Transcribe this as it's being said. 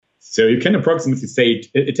So you can approximately say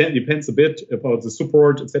it depends a bit about the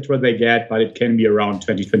support, etc. they get, but it can be around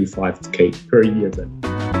 20-25K per year then.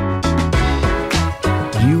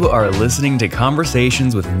 You are listening to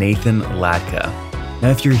Conversations with Nathan Latka.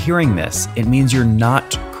 Now, if you're hearing this, it means you're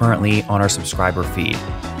not currently on our subscriber feed.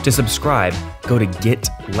 To subscribe, go to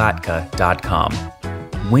getlatka.com.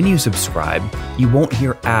 When you subscribe, you won't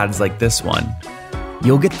hear ads like this one.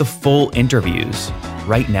 You'll get the full interviews.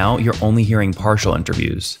 Right now, you're only hearing partial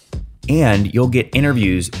interviews. And you'll get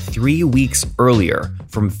interviews 3 weeks earlier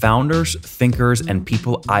from founders, thinkers, and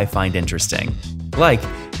people I find interesting. Like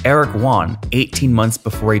Eric Yuan, 18 months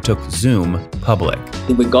before he took Zoom public.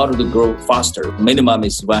 We got to grow faster. Minimum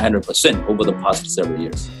is 100% over the past several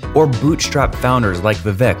years. Or bootstrap founders like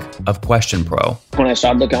Vivek of Question Pro. When I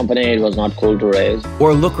started the company, it was not cool to raise.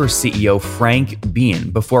 Or Looker CEO Frank Bean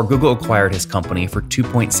before Google acquired his company for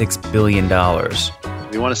 $2.6 billion.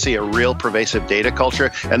 We want to see a real pervasive data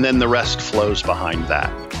culture, and then the rest flows behind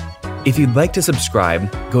that. If you'd like to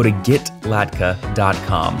subscribe, go to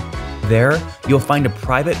getlatka.com. There, you'll find a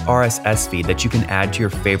private RSS feed that you can add to your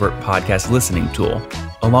favorite podcast listening tool,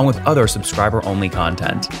 along with other subscriber-only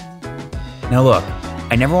content. Now look,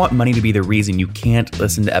 I never want money to be the reason you can't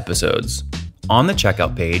listen to episodes. On the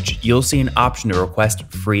checkout page, you'll see an option to request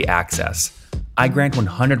free access. I grant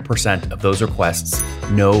 100% of those requests,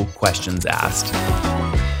 no questions asked.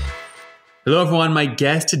 Hello, everyone. My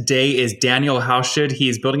guest today is Daniel Hauschid. He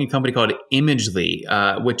is building a company called Imagely,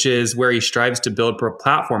 which is where he strives to build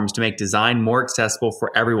platforms to make design more accessible for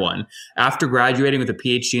everyone. After graduating with a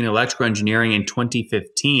PhD in electrical engineering in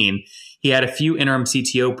 2015, he had a few interim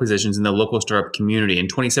CTO positions in the local startup community. In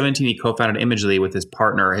 2017, he co-founded Imagely with his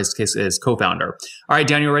partner, his co-founder. All right,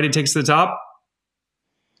 Daniel, ready to take us to the top?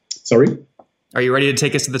 Sorry? Are you ready to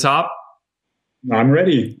take us to the top? I'm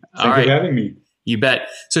ready. Thank you for having me. You bet.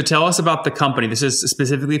 So tell us about the company. This is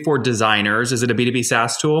specifically for designers. Is it a B2B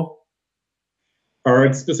SaaS tool?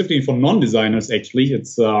 It's specifically for non-designers, actually.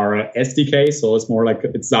 It's our SDK, so it's more like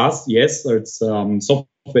it's SaaS, yes. It's software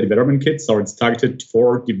development kit, so it's targeted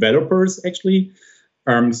for developers, actually.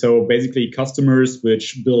 So basically customers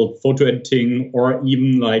which build photo editing or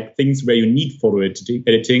even like things where you need photo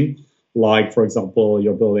editing. Like, for example,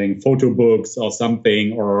 you're building photo books or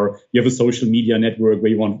something, or you have a social media network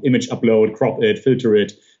where you want image upload, crop it, filter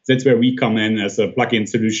it. That's where we come in as a plugin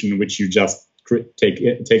solution, which you just take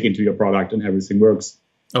into your product and everything works.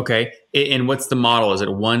 Okay. And what's the model? Is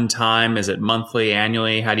it one time? Is it monthly,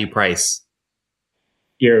 annually? How do you price?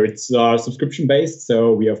 Here, it's subscription based.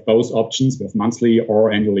 So we have both options. We have monthly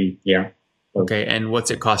or annually. Yeah. Okay. And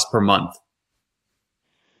what's it cost per month?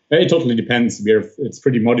 It totally depends. It's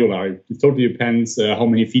pretty modular. It totally depends how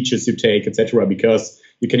many features you take, etc. Because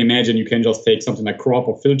you can imagine you can just take something like crop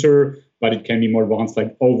or filter, but it can be more advanced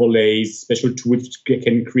like overlays, special tools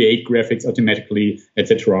can create graphics automatically,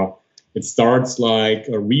 etc. It starts like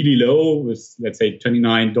really low with, let's say,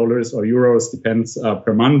 $29 or euros, depends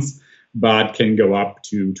per month, but can go up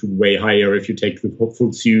to way higher if you take the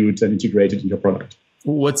full suite and integrate it into your product.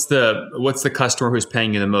 What's the customer who's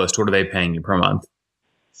paying you the most? What are they paying you per month?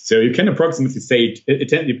 So you can approximately say it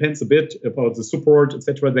depends a bit about the support,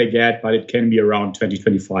 etc. they get, but it can be around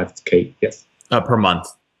 20-25K, yes. Per month?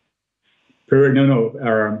 Per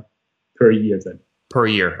year then. Per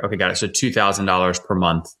year. Okay, got it. So $2,000 per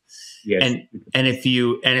month. Yes. And if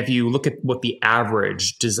you look at what the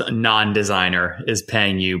average non-designer is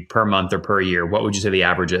paying you per month or per year, what would you say the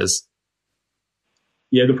average is?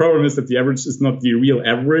 Yeah, the problem is that the average is not the real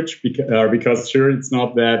average because sure, it's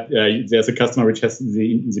not that there's a customer which has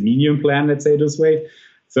the medium plan, let's say it this way.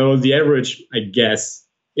 So the average, I guess,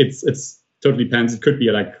 it's totally depends. It could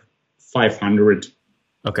be like 500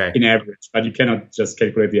 in average, but you cannot just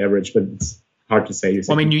calculate the average, but it's hard to say.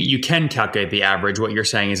 Well, I mean, you can calculate the average. What you're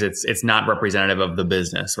saying is it's not representative of the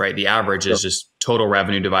business, right? The average is just total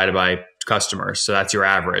revenue divided by customers. So that's your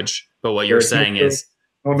average. But what you're saying is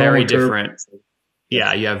very different.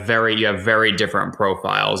 Yeah, you have very different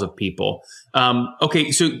profiles of people.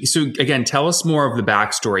 Okay, so again, tell us more of the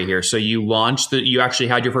backstory here. So you actually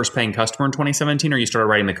had your first paying customer in 2017, or you started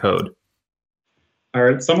writing the code?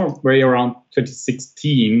 Somewhere around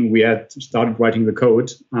 2016, we had started writing the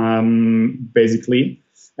code, basically.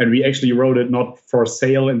 And we actually wrote it not for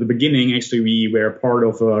sale in the beginning. Actually, we were part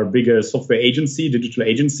of a bigger software agency, digital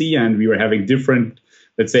agency, and we were having different,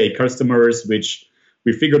 let's say, customers, which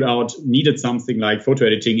we figured out needed something like photo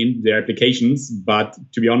editing in their applications. But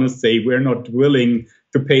to be honest, they were not willing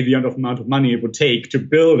to pay the amount of money it would take to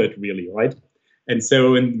build it really, right? And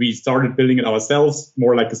so we started building it ourselves,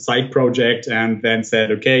 more like a side project, and then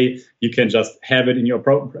said, okay, you can just have it in your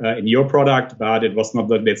product, but it was not,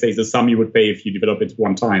 let's say, the sum you would pay if you develop it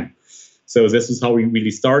one time. So this is how we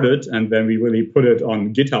really started, and then we really put it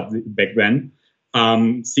on GitHub back then,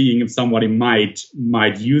 seeing if somebody might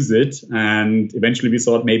use it. And eventually we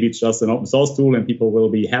thought maybe it's just an open source tool and people will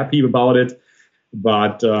be happy about it.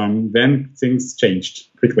 But then things changed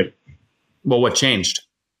quickly. Well, what changed?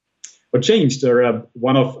 What changed? So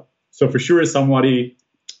for sure somebody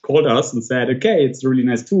called us and said, okay, it's a really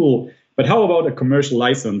nice tool, but how about a commercial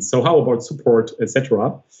license? So how about support,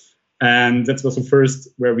 etc.? And that was the first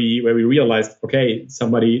where we realized, okay,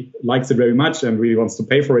 somebody likes it very much and really wants to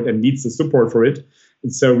pay for it and needs the support for it.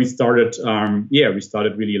 And so we started,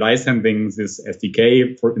 really licensing this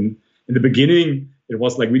SDK. In the beginning, it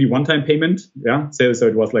was like really one-time payment. Yeah, so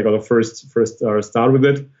it was like our first start with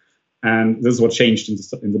it, and this is what changed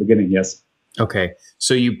in the beginning. Yes. Okay,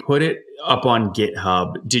 so you put it up on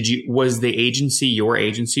GitHub. Was the agency your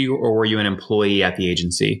agency, or were you an employee at the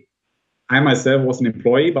agency? I myself was an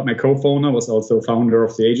employee, but my co-founder was also founder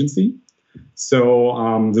of the agency.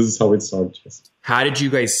 So this is how it started. Yes. How did you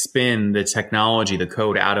guys spin the technology, the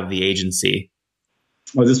code out of the agency?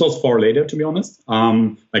 Well, this was far later, to be honest,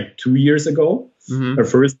 like 2 years ago. Mm-hmm.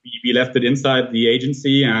 First, we left it inside the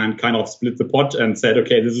agency and kind of split the pot and said,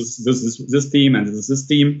 okay, this is this team and this is this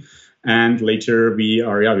team. And later we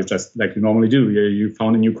just like you normally do. You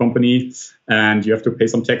found a new company and you have to pay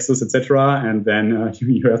some taxes, etc. And then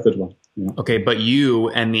you have that one. Yeah. Okay, but you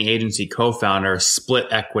and the agency co-founder split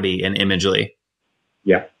equity in Imagely.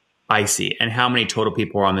 Yeah. I see. And how many total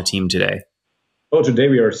people are on the team today? Oh, today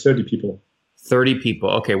we are 30 people. 30 people.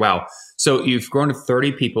 Okay, wow. So you've grown to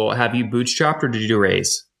 30 people. Have you bootstrapped or did you do a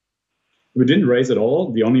raise? We didn't raise at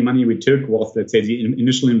all. The only money we took was, let's say, the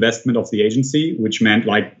initial investment of the agency, which meant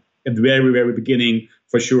like at the very, very beginning,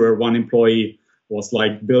 for sure, one employee was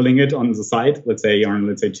like building it on the side, let's say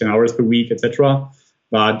 10 hours per week, etc.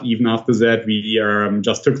 But even after that, we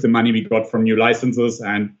just took the money we got from new licenses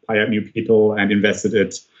and hired new people and invested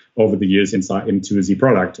it over the years into the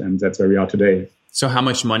product. And that's where we are today. So how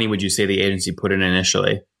much money would you say the agency put in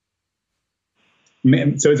initially?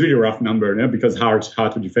 So it's really a rough number, no? Because hard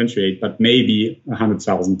to differentiate, but maybe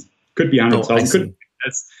 100,000. Could be 100,000.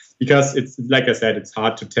 Because it's like I said, it's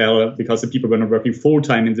hard to tell because the people were not working full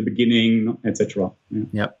time in the beginning, etc. Yeah.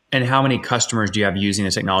 Yep. And how many customers do you have using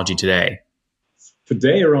the technology today?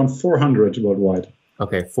 Today, around 400 worldwide.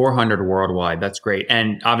 Okay, 400 worldwide. That's great.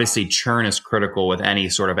 And obviously, churn is critical with any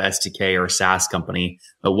sort of SDK or SaaS company.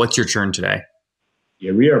 But what's your churn today?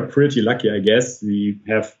 Yeah, we are pretty lucky, I guess. We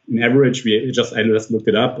have, in average, I just looked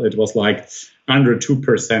it up. It was like under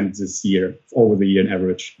 2% this year, over the year in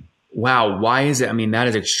average. Wow. Why is it? I mean, that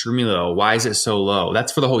is extremely low. Why is it so low?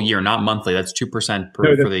 That's for the whole year, not monthly. That's 2%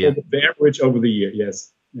 for the year. The average over the year,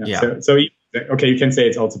 yes. Yeah. So okay, you can say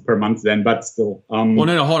it's also per month then, but still. Well,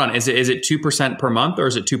 no, hold on. Is it 2% per month or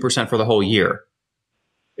is it 2% for the whole year?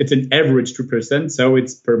 It's an average 2%, so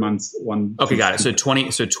it's per month one. Okay, got it. So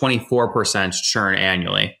 24% churn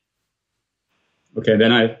annually. Okay,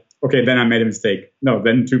 then I made a mistake. No,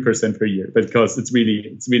 then 2% per year, because it's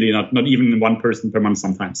really not even 1% per month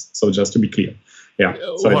sometimes. So just to be clear, yeah.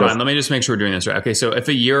 So hold on, let me just make sure we're doing this right. Okay, so if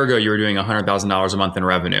a year ago you were doing $100,000 a month in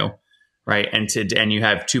revenue, right, and you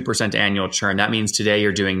have 2% annual churn, that means today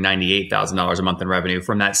you're doing $98,000 a month in revenue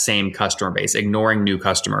from that same customer base, ignoring new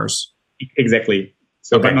customers. Exactly.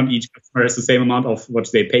 So, okay. But not each customer has the same amount of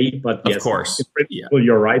what they pay. But yes, of course, in principle,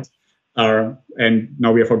 you're right. And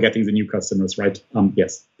now we are forgetting the new customers, right?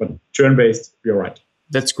 Yes, but churn-based, you're right.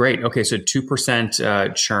 That's great. Okay, so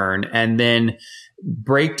 2% churn. And then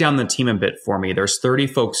break down the team a bit for me. There's 30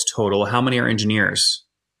 folks total. How many are engineers?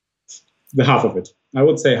 The half of it. I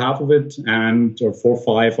would say half of it, and 4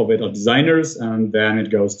 or 5 of it are designers. And then it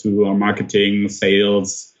goes to marketing,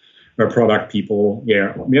 sales, our product people.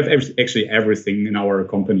 Yeah, we have actually everything in our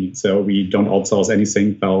company. So we don't outsource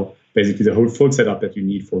anything. Well, basically the whole full setup that you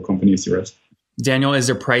need for companies yours. Daniel, is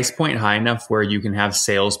the price point high enough where you can have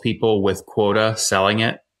salespeople with quota selling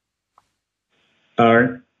it?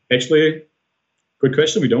 Actually, good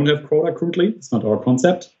question. We don't have quota currently. It's not our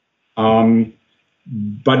concept.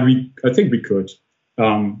 But I think we could.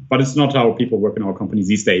 But it's not how people work in our company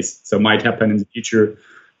these days. So it might happen in the future.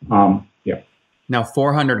 Yeah. Now,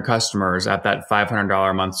 400 customers at that $500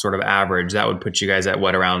 a month sort of average, that would put you guys at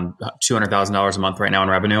what, around $200,000 a month right now in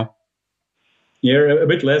revenue? Yeah, a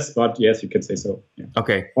bit less, but yes, you could say so. Yeah.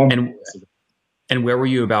 Okay. And where were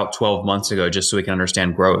you about 12 months ago, just so we can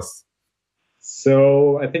understand growth?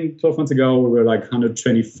 So I think 12 months ago, we were like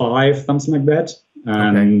 125, something like that.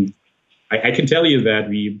 And okay. I can tell you that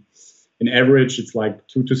in average, it's like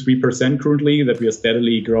 2 to 3% currently that we are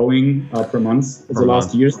steadily growing per month for the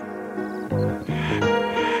last years.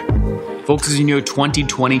 Folks, as you know,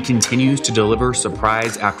 2020 continues to deliver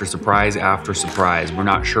surprise after surprise after surprise. We're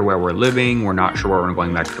not sure where we're living. We're not sure where we're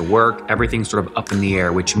going back to work. Everything's sort of up in the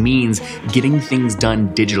air, which means getting things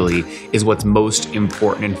done digitally is what's most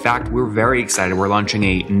important. In fact, we're very excited. We're launching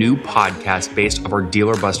a new podcast based off our Deal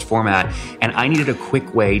or Bust format, and I needed a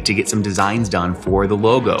quick way to get some designs done for the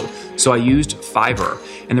logo. So I used Fiverr.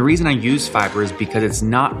 And the reason I use Fiverr is because it's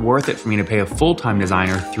not worth it for me to pay a full-time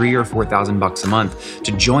designer $3,000 or $4,000 a month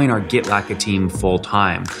to join our GitLacka team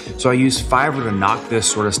full-time. So I use Fiverr to knock this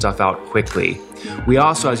sort of stuff out quickly. We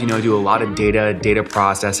also, as you know, do a lot of data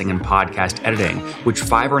processing and podcast editing, which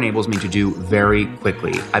Fiverr enables me to do very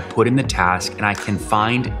quickly. I put in the task and I can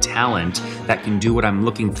find talent that can do what I'm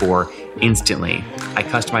looking for instantly. I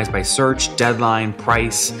customize by search, deadline,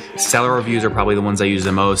 price, seller reviews are probably the ones I use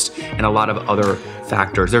the most, and a lot of other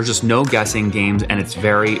factors. There's just no guessing games, and it's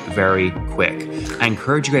very, very quick. I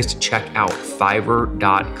encourage you guys to check out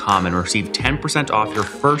Fiverr.com and receive 10% off your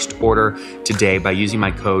first order today by using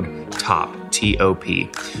my code TOP, T-O-P.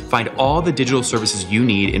 Find all the digital services you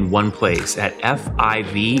need in one place at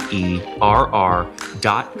Fiverr.com,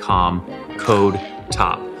 code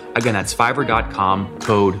TOP. Again, that's Fiverr.com,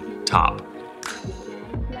 code TOP.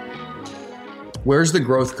 Where's the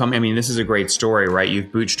growth coming? I mean, this is a great story, right? You've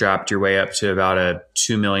bootstrapped your way up to about a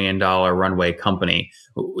 $2 million runway company.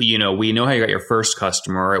 You know, we know how you got your first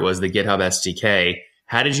customer. It was the GitHub SDK.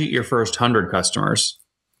 How did you get your first 100 customers?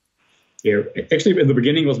 Yeah, actually, in the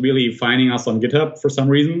beginning, was really finding us on GitHub for some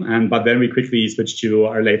reason, but then we quickly switched to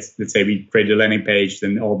our let's say we created a landing page,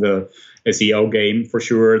 then all the SEO game for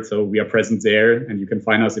sure. So we are present there, and you can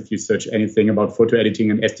find us if you search anything about photo editing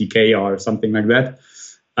and SDK or something like that.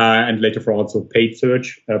 And later for also paid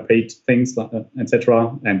search, paid things,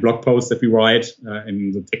 etc., and blog posts that we write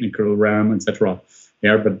in the technical realm, etc.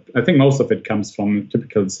 Yeah, but I think most of it comes from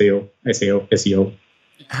typical SEO.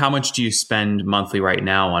 How much do you spend monthly right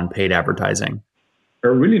now on paid advertising?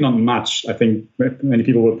 Really not much. I think many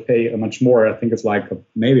people will pay much more. I think it's like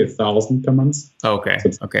maybe $1,000 per month. Okay.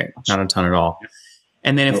 Not a ton at all. Yeah.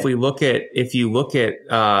 And then if you look at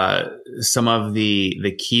some of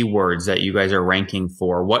the keywords that you guys are ranking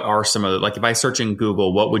for, what are some of the, like if I search in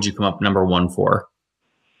Google, what would you come up number one for?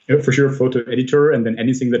 Yeah, for sure, photo editor, and then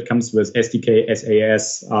anything that comes with SDK,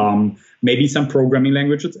 SAS, maybe some programming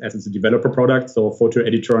languages as it's a developer product. So photo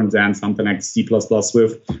editor and then something like C++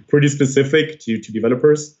 with pretty specific to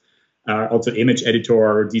developers. Also image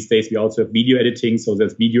editor. These days we also have video editing. So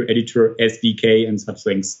there's video editor, SDK, and such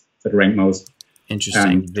things that rank most.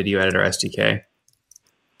 Interesting. Video editor SDK.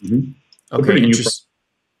 Mm-hmm. Okay.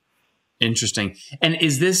 Interesting. And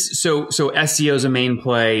is this so SEO is a main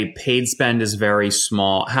play, paid spend is very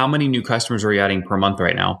small. How many new customers are you adding per month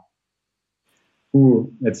right now?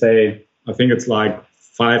 Let's say I think it's like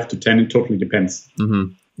 5 to 10. It totally depends.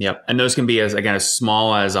 Mm-hmm. Yep. And those can be as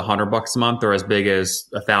small as $100 a month or as big as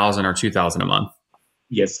 1,000 or 2,000 a month.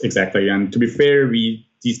 Yes, exactly. And to be fair,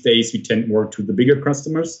 these days we tend more to the bigger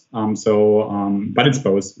customers. But it's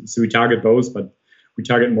both. So we target both, but we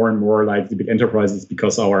target more and more like the big enterprises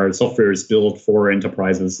because our software is built for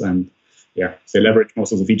enterprises, and they leverage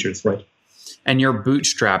most of the features, right? And you're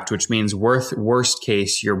bootstrapped, which means worst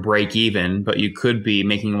case you're break even, but you could be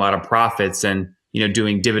making a lot of profits and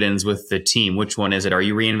doing dividends with the team. Which one is it? Are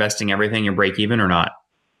you reinvesting everything? You're break even or not?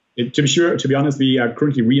 To be honest, we are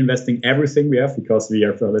currently reinvesting everything we have because we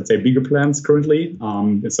have, let's say, bigger plans currently.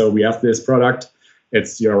 So we have this product.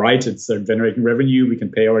 You're right. It's generating revenue. We can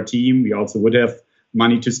pay our team. We also would have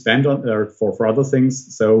money to spend on for other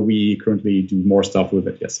things. So we currently do more stuff with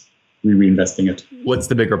it. Yes, we're reinvesting it. What's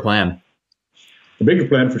the bigger plan? The bigger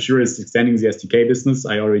plan for sure is extending the SDK business.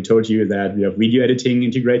 I already told you that we have video editing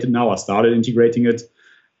integrated now. I started integrating it.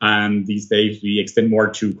 And these days we extend more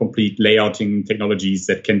to complete layouting technologies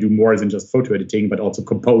that can do more than just photo editing, but also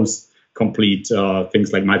compose complete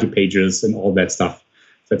things like multi-pages and all that stuff.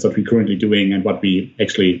 That's what we're currently doing and what we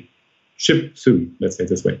actually ship soon, let's say it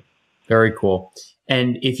this way. Very cool.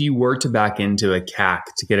 And if you were to back into a CAC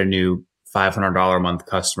to get a new $500 a month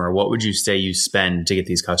customer, what would you say you spend to get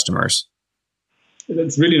these customers?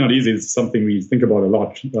 It's really not easy. It's something we think about a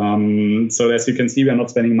lot. So as you can see, we're not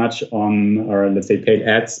spending much on our, let's say, paid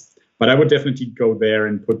ads. But I would definitely go there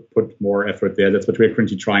and put more effort there. That's what we're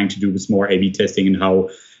currently trying to do with more A/B testing and how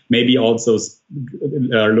maybe also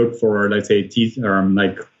look for, let's say,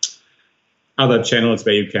 like other channels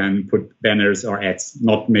where you can put banners or ads,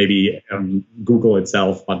 not maybe Google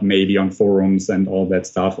itself, but maybe on forums and all that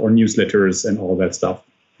stuff, or newsletters and all that stuff.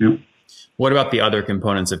 Yeah. What about the other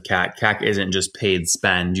components of CAC? CAC isn't just paid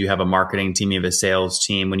spend. You have a marketing team, you have a sales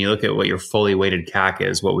team. When you look at what your fully weighted CAC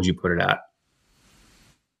is, what would you put it at?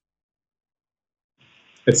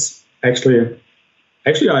 It's actually,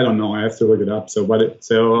 I don't know. I have to look it up. So I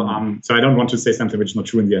don't want to say something which is not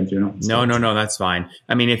true in the end, So No, that's fine.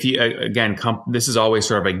 I mean, if you, again, this is always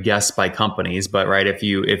sort of a guess by companies, but right, if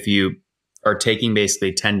you are taking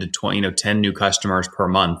basically 10 to 20, 10 new customers per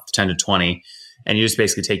month, 10 to 20, and you just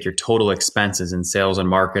basically take your total expenses in sales and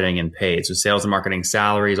marketing and paid. So sales and marketing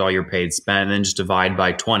salaries, all your paid spend, and then just divide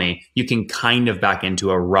by 20, you can kind of back into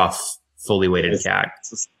a rough, fully weighted CAC.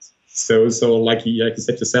 So like you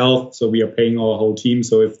said yourself, so we are paying our whole team.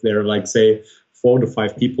 So if there are like, say, 4 to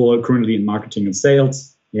 5 people currently in marketing and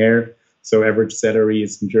sales, so average salary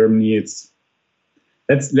is in Germany,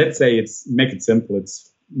 let's say make it simple. It's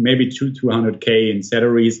maybe 200K in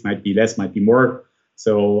salaries, might be less, might be more.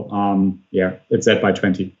 So it's set by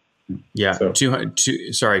 20. Yeah, so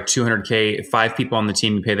 200K, 5 people on the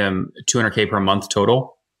team, you pay them 200K per month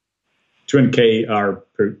total. 200K are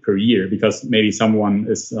per year, because maybe someone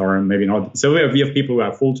is, or maybe not. So we have people who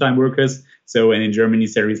are full-time workers. So, and in Germany,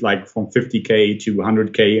 salaries like from 50K to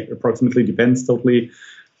 100K approximately, depends totally.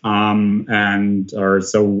 We have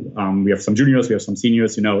some juniors, we have some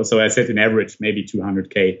seniors, So I said in average, maybe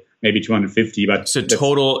 200K, maybe 250. But so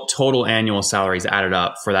total annual salaries added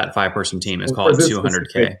up for that 5-person team is called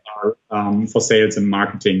 200K. For sales and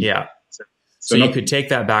marketing. Yeah. So you could take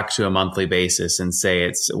that back to a monthly basis and say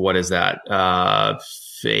it's, what is that?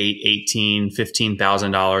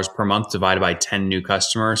 $15,000 per month divided by 10 new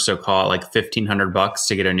customers. So call it like $1,500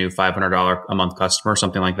 to get a new $500 a month customer,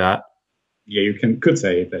 something like that. Yeah, you could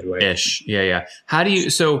say it that way. Ish. Yeah. How do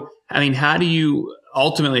you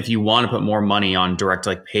ultimately, if you want to put more money on direct,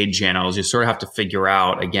 like paid channels, you sort of have to figure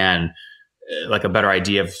out, again, like a better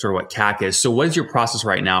idea of sort of what CAC is. So what is your process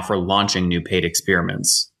right now for launching new paid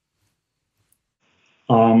experiments?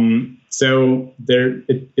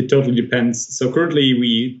 It totally depends. So currently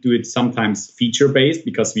we do it sometimes feature based,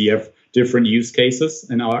 because we have different use cases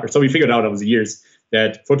so we figured out over the years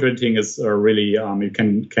that photo editing is really, you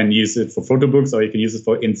can use it for photo books, or you can use it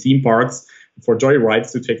in theme parks, for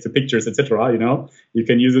joyrides to take the pictures, etc. You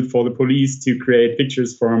can use it for the police to create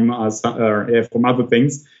pictures from other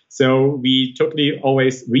things. So we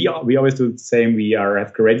always do the same. We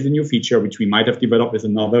have created a new feature which we might have developed with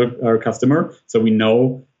another customer, so we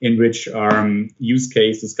know in which use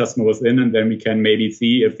case this customer was in, and then we can maybe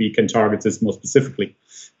see if we can target this more specifically.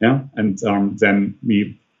 And then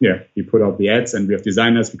we put out the ads, and we have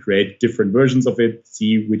designers. We create different versions of it,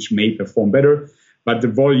 see which may perform better. But the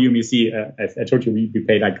volume, you see, as I told you, we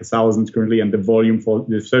pay like 1,000 currently, and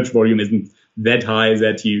the search volume isn't that high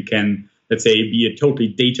that you can, let's say, be a totally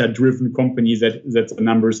data-driven company that the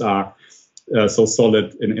numbers are so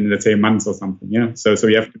solid in let's say, a month or something. So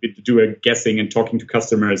you have to do a guessing and talking to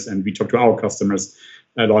customers, and we talk to our customers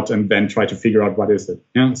a lot, and then try to figure out what is it.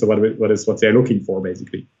 So what they're looking for,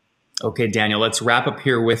 basically. Okay, Daniel, let's wrap up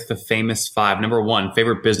here with the famous 5. Number 1,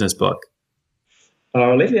 favorite business book.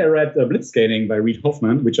 Lately, I read Blitzscaling by Reid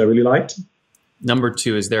Hoffman, which I really liked. Number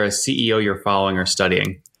 2, is there a CEO you're following or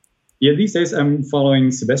studying? Yeah, these days I'm following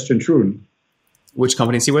Sebastian Thrun. Which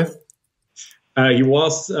company is he with? He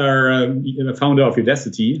was the founder of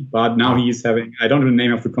Udacity, but now he's having, I don't know the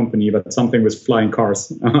name of the company, but something with flying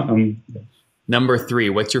cars. Number 3,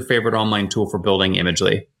 what's your favorite online tool for building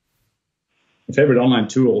Imagely? My favorite online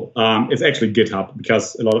tool is actually GitHub,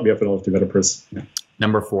 because we have a lot of developers. Yeah.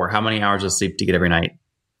 Number 4, how many hours of sleep do you get every night?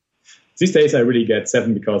 These days, I really get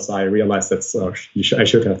 7, because I realize I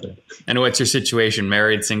should have that. And what's your situation?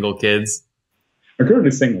 Married, single, kids? I'm currently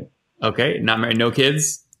single. Okay, not married, no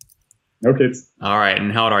kids? No kids. All right,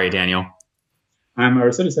 and how old are you, Daniel? I'm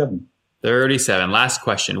 37. 37. Last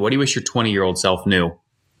question. What do you wish your 20-year-old self knew?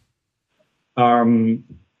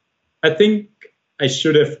 I think I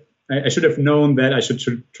should have known that I should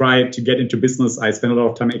try to get into business. I spent a lot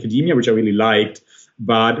of time in academia, which I really liked.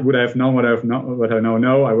 But would I have known what I know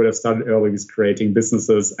now? I would have started early with creating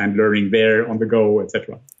businesses and learning there on the go,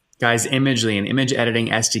 etc. Guys, Imagely, an image editing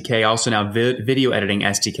SDK, also now video editing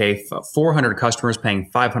SDK, 400 customers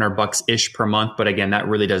paying $500-ish per month. But again, that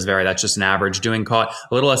really does vary. That's just an average. Doing a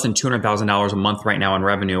little less than $200,000 a month right now in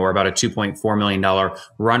revenue, or about a $2.4 million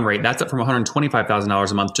run rate. That's up from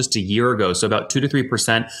 $125,000 a month just a year ago. So about 2 to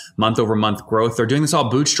 3% month over month growth. They're doing this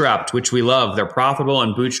all bootstrapped, which we love. They're profitable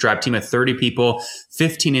and bootstrapped. Team of 30 people,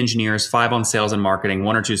 15 engineers, 5 on sales and marketing,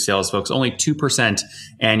 1 or 2 sales folks, only 2%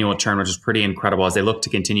 annual churn, which is pretty incredible as they look to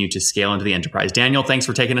continue to scale into the enterprise. Daniel, thanks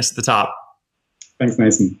for taking us to the top. Thanks,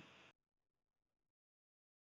 Mason.